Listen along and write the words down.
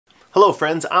Hello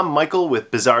friends, I'm Michael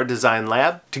with Bizarre Design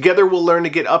Lab. Together we'll learn to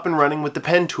get up and running with the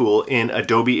pen tool in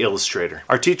Adobe Illustrator.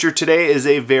 Our teacher today is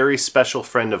a very special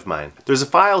friend of mine. There's a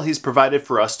file he's provided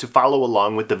for us to follow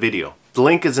along with the video. The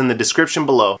link is in the description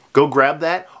below. Go grab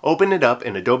that, open it up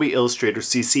in Adobe Illustrator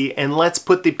CC, and let's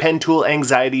put the pen tool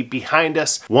anxiety behind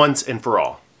us once and for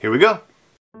all. Here we go.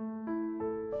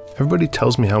 Everybody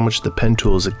tells me how much the pen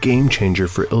tool is a game changer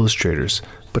for illustrators,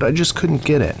 but I just couldn't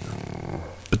get it.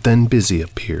 But then Busy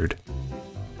appeared.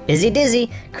 Busy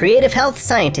Dizzy, creative health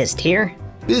scientist here.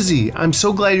 Busy, I'm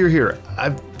so glad you're here.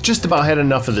 I've just about had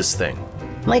enough of this thing.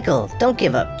 Michael, don't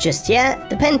give up just yet.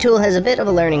 The pen tool has a bit of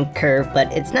a learning curve,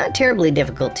 but it's not terribly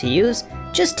difficult to use.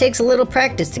 Just takes a little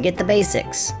practice to get the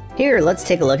basics. Here, let's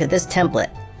take a look at this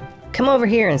template. Come over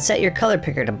here and set your color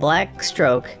picker to black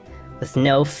stroke with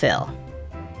no fill.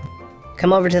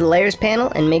 Come over to the layers panel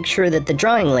and make sure that the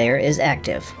drawing layer is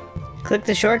active. Click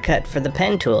the shortcut for the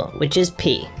pen tool, which is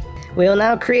P. We will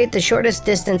now create the shortest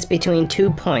distance between 2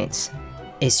 points,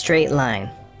 a straight line.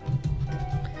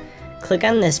 Click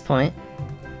on this point,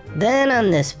 then on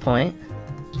this point,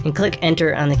 and click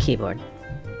Enter on the keyboard.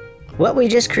 What we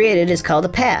just created is called a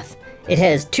path. It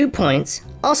has 2 points,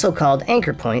 also called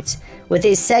anchor points, with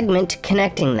a segment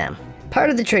connecting them.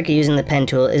 Part of the trick of using the pen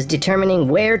tool is determining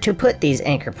where to put these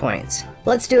anchor points.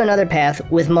 Let's do another path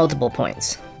with multiple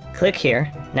points. Click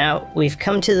here. Now we've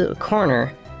come to the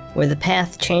corner where the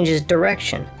path changes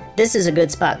direction. This is a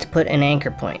good spot to put an anchor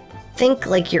point. Think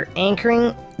like you're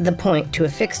anchoring the point to a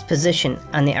fixed position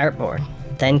on the artboard.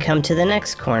 Then come to the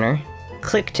next corner,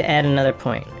 click to add another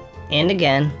point. And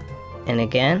again, and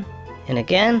again, and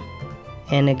again,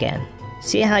 and again.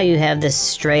 See how you have this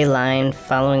stray line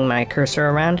following my cursor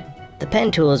around? The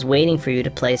pen tool is waiting for you to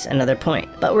place another point.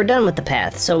 But we're done with the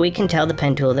path, so we can tell the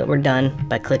pen tool that we're done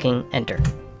by clicking Enter.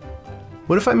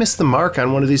 What if I miss the mark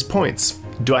on one of these points?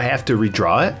 Do I have to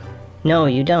redraw it? No,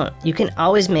 you don't. You can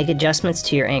always make adjustments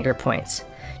to your anchor points.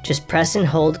 Just press and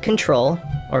hold Control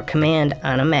or Command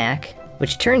on a Mac,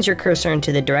 which turns your cursor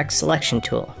into the direct selection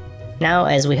tool. Now,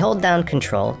 as we hold down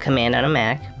Control, Command on a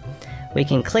Mac, we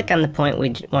can click on the point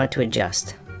we want to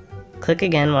adjust. Click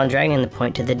again while dragging the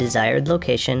point to the desired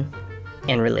location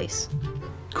and release.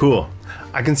 Cool.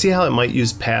 I can see how it might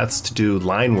use paths to do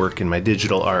line work in my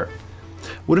digital art.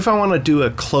 What if I want to do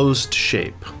a closed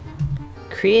shape?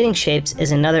 Creating shapes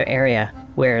is another area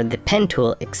where the pen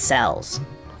tool excels.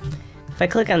 If I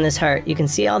click on this heart, you can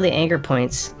see all the anchor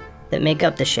points that make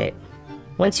up the shape.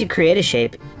 Once you create a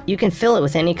shape, you can fill it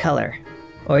with any color,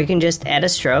 or you can just add a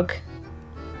stroke,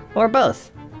 or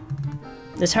both.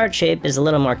 This heart shape is a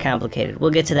little more complicated.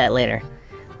 We'll get to that later.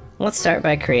 Let's start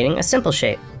by creating a simple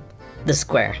shape, the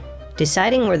square.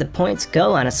 Deciding where the points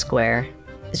go on a square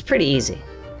is pretty easy.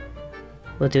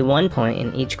 We'll do 1 point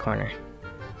in each corner.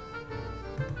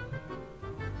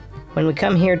 When we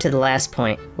come here to the last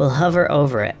point, we'll hover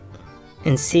over it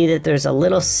and see that there's a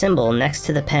little symbol next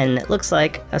to the pen that looks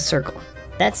like a circle.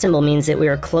 That symbol means that we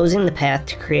are closing the path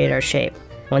to create our shape.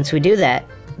 Once we do that,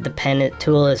 the pen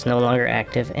tool is no longer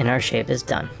active and our shape is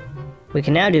done. We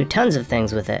can now do tons of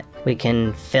things with it. We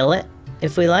can fill it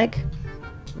if we like,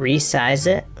 resize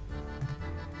it,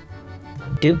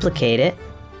 duplicate it,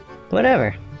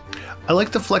 whatever. I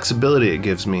like the flexibility it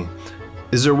gives me.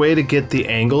 Is there a way to get the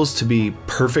angles to be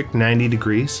perfect 90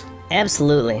 degrees?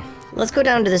 Absolutely. Let's go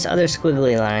down to this other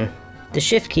squiggly line. The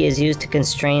Shift key is used to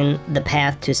constrain the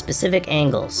path to specific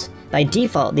angles. By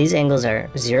default, these angles are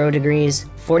 0 degrees,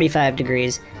 45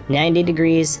 degrees, 90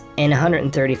 degrees, and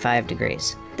 135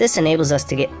 degrees. This enables us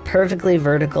to get perfectly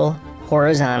vertical,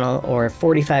 horizontal, or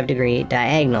 45-degree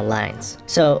diagonal lines.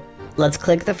 So let's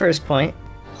click the first point,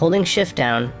 holding Shift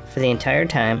down for the entire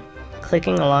time,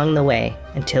 clicking along the way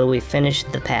until we finish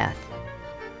the path.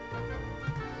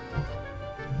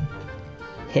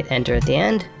 Hit Enter at the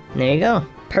end, and there you go.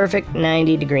 Perfect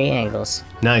 90-degree angles.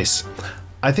 Nice.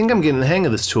 I think I'm getting the hang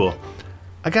of this tool.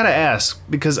 I gotta ask,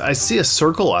 because I see a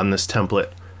circle on this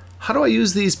template, how do I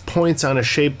use these points on a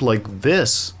shape like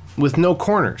this with no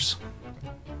corners?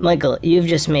 Michael, you've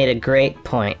just made a great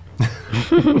point.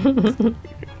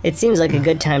 It seems like a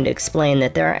good time to explain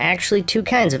that there are actually 2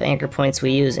 kinds of anchor points we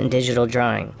use in digital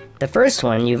drawing. The first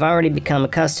one you've already become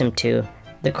accustomed to,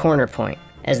 the corner point.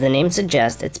 As the name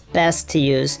suggests, it's best to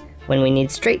use when we need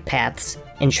straight paths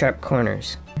and sharp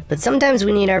corners. But sometimes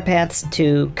we need our paths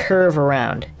to curve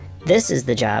around. This is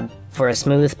the job for a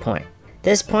smooth point.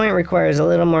 This point requires a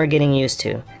little more getting used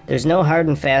to. There's no hard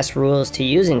and fast rules to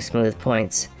using smooth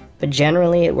points, but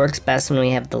generally it works best when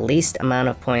we have the least amount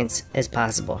of points as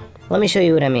possible. Let me show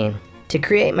you what I mean. To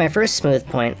create my first smooth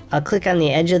point, I'll click on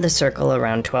the edge of the circle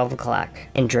around 12 o'clock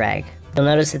and drag. You'll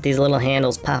notice that these little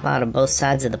handles pop out of both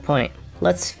sides of the point.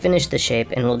 let's finish the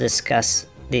shape and we'll discuss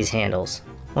these handles.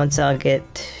 Once I'll get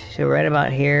to right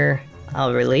about here,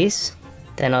 I'll release.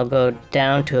 Then I'll go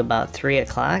down to about 3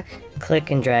 o'clock,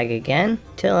 click and drag again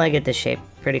till I get the shape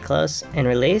pretty close and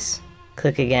release.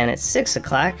 Click again at 6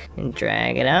 o'clock and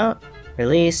drag it out,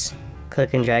 release.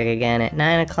 Click and drag again at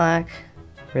 9 o'clock,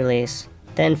 release.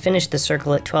 Then finish the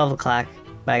circle at 12 o'clock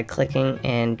by clicking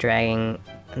and dragging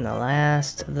on the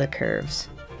last of the curves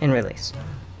and release.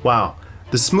 Wow,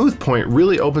 the smooth point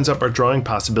really opens up our drawing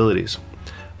possibilities.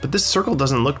 But this circle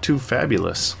doesn't look too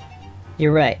fabulous.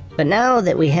 You're right, but now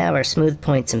that we have our smooth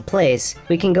points in place,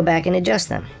 we can go back and adjust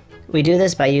them. We do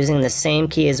this by using the same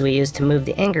key as we used to move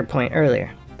the anchor point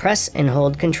earlier. Press and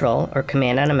hold Control or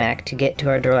Command on a Mac to get to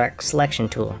our direct selection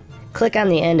tool. Click on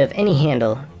the end of any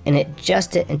handle and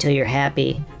adjust it until you're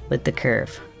happy with the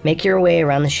curve. Make your way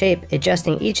around the shape,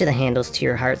 adjusting each of the handles to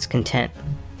your heart's content.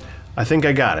 I think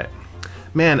I got it.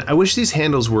 Man, I wish these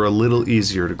handles were a little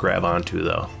easier to grab onto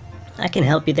though. I can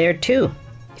help you there too.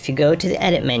 If you go to the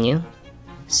Edit menu,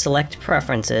 select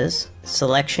Preferences,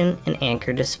 Selection and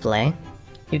Anchor Display,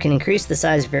 you can increase the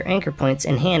size of your anchor points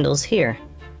and handles here.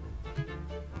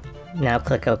 Now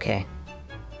click OK.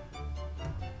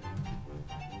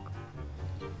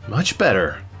 Much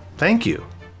better. Thank you.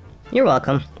 You're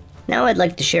welcome. Now I'd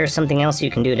like to share something else you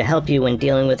can do to help you when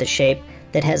dealing with a shape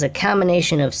that has a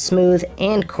combination of smooth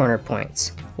and corner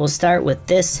points. We'll start with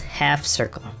this half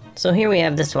circle. So here we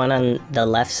have this one on the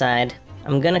left side.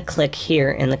 I'm gonna click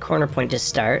here in the corner point to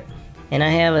start, and I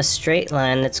have a straight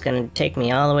line that's gonna take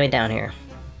me all the way down here.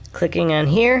 Clicking on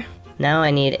here, now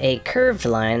I need a curved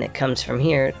line that comes from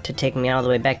here to take me all the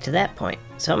way back to that point.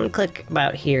 So I'm gonna click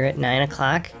about here at 9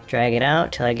 o'clock, drag it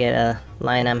out till I get a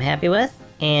line I'm happy with,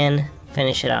 and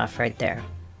finish it off right there.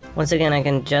 Once again, I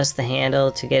can adjust the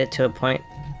handle to get it to a point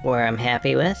where I'm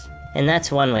happy with, and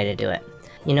that's one way to do it.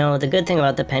 You know, the good thing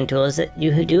about the pen tool is that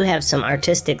you do have some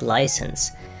artistic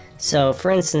license. So for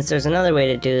instance, there's another way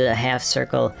to do a half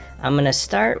circle. I'm gonna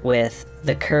start with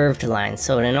the curved line.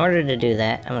 So in order to do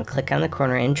that, I'm gonna click on the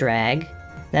corner and drag.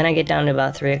 Then I get down to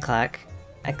about 3 o'clock.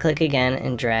 I click again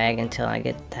and drag until I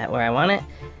get that where I want it.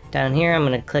 Down here, I'm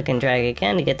gonna click and drag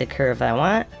again to get the curve I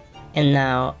want. And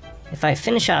now, if I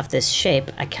finish off this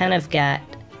shape, I kind of got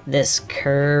this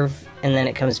curve and then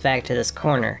it comes back to this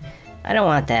corner. I don't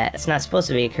want that. It's not supposed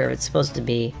to be a curve. It's supposed to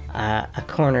be a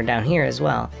corner down here as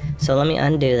well. So let me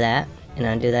undo that and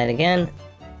undo that again.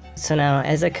 So now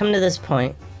as I come to this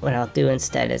point, what I'll do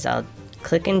instead is I'll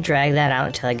click and drag that out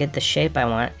until I get the shape I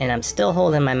want, and I'm still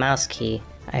holding my mouse key.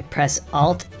 I press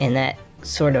Alt and that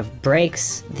sort of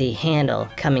breaks the handle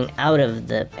coming out of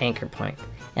the anchor point.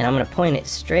 And I'm going to point it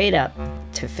straight up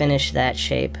to finish that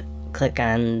shape. Click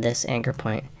on this anchor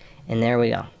point, and there we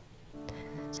go.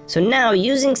 So now,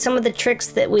 using some of the tricks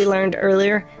that we learned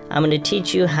earlier, I'm going to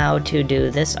teach you how to do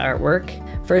this artwork.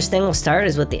 First thing we'll start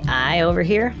is with the eye over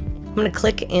here. I'm going to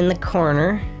click in the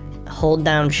corner, hold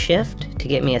down Shift to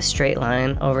get me a straight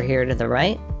line over here to the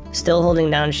right. Still holding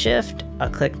down Shift, I'll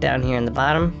click down here in the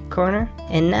bottom corner.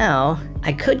 And now,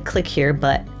 I could click here,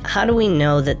 but how do we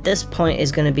know that this point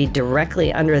is going to be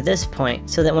directly under this point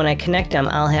so that when I connect them,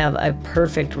 I'll have a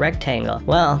perfect rectangle?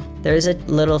 Well, there's a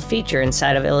little feature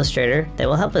inside of Illustrator that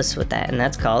will help us with that, and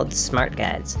that's called Smart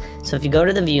Guides. So if you go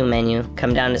to the View menu,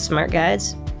 come down to Smart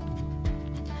Guides.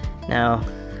 Now,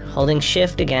 holding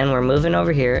Shift again, we're moving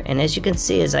over here, and as you can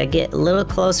see, as I get a little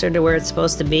closer to where it's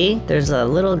supposed to be, there's a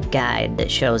little guide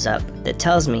that shows up that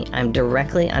tells me I'm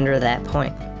directly under that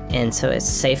point. And so it's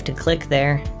safe to click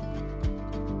there,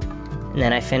 and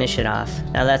then I finish it off.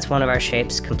 Now that's one of our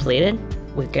shapes completed.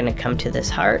 We're gonna come to this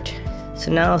heart.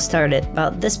 So now I'll start at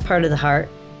about this part of the heart,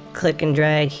 click and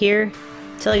drag here,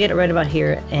 till I get it right about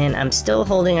here, and I'm still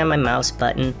holding on my mouse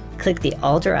button. Click the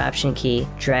Alt or Option key,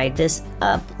 drag this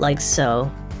up like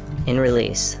so, and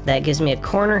release. That gives me a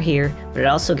corner here, but it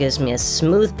also gives me a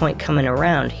smooth point coming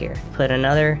around here. Put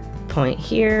another point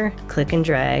here, click and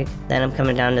drag, then I'm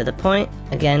coming down to the point,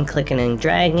 again clicking and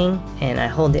dragging, and I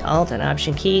hold the Alt and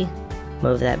Option key,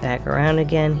 move that back around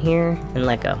again here, and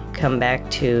let go. Come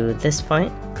back to this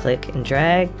point, click and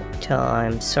drag till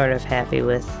I'm sort of happy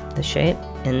with the shape,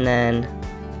 and then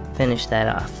finish that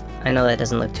off. I know that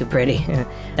doesn't look too pretty.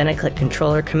 Then I click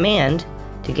Control or Command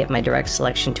to get my direct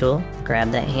selection tool,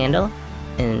 grab that handle,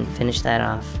 and finish that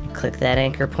off. Click that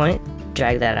anchor point,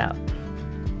 drag that out.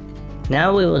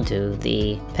 Now we will do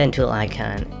the pen tool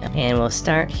icon, and we'll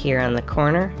start here on the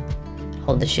corner,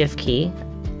 hold the Shift key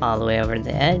all the way over to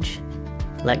the edge,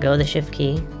 let go of the Shift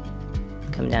key,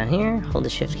 come down here, hold the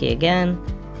Shift key again,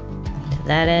 to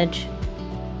that edge,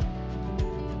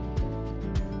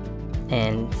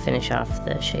 and finish off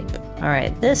the shape.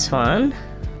 Alright, this one,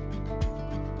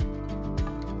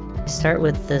 start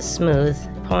with the smooth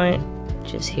point,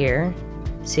 which is here.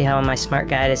 See how my smart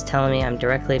guide is telling me I'm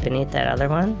directly beneath that other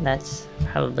one? That's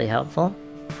probably helpful.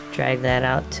 Drag that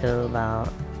out to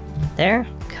about there.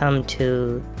 Come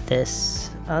to this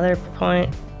other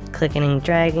point, clicking and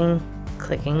dragging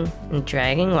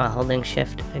while holding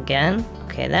shift again.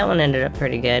 Okay, that one ended up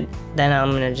pretty good. Then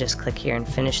I'm gonna just click here and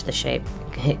finish the shape.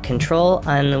 Hit Control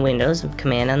on the Windows,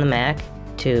 Command on the Mac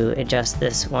to adjust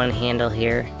this one handle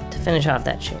here to finish off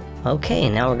that shape. Okay,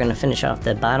 now we're gonna finish off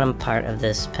the bottom part of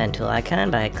this pen tool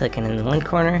icon by clicking in one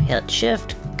corner, hit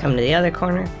shift, come to the other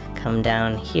corner, come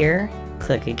down here,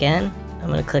 click again. I'm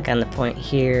gonna click on the point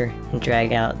here and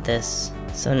drag out this.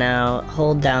 So now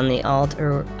hold down the Alt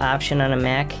or Option on a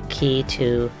Mac key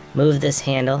to move this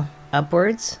handle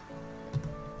upwards.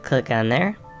 Click on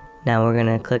there. Now we're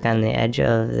gonna click on the edge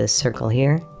of this circle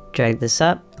here, drag this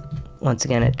up, once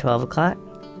again at 12 o'clock,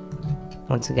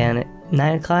 once again at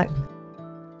 9 o'clock.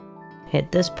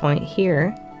 Hit this point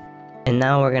here, and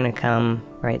now we're gonna come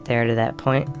right there to that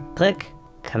point. Click,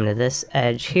 come to this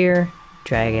edge here,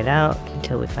 drag it out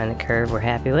until we find the curve we're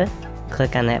happy with.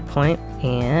 Click on that point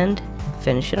and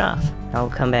finish it off. Now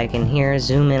we'll come back in here,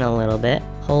 zoom in a little bit,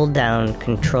 hold down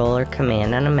Control or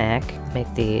Command on a Mac,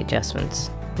 make the adjustments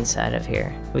inside of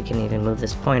here. We can even move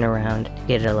this point around,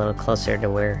 get it a little closer to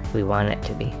where we want it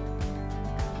to be.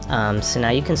 So now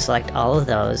you can select all of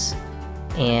those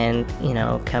and, you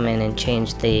know, come in and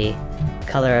change the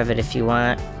color of it if you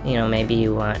want. You know, maybe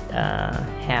you want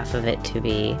half of it to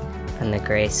be on the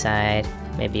gray side,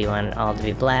 maybe you want it all to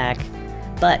be black,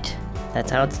 but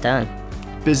that's how it's done.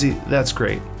 Busy, that's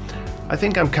great. I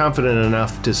think I'm confident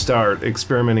enough to start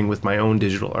experimenting with my own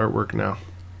digital artwork now.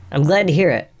 I'm glad to hear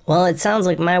it. Well, it sounds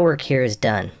like my work here is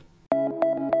done.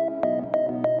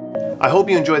 I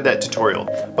hope you enjoyed that tutorial,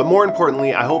 but more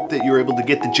importantly, I hope that you were able to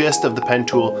get the gist of the pen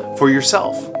tool for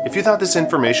yourself. If you thought this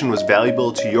information was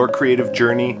valuable to your creative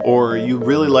journey, or you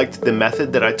really liked the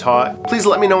method that I taught, please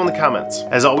let me know in the comments.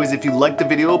 As always, if you liked the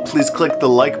video, please click the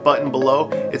like button below.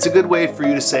 It's a good way for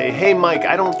you to say, hey Mike,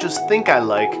 I don't just think I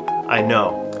like, I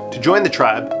know. To join the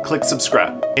tribe, click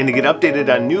subscribe. And to get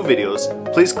updated on new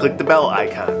videos, please click the bell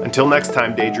icon. Until next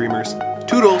time, daydreamers,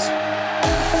 toodles!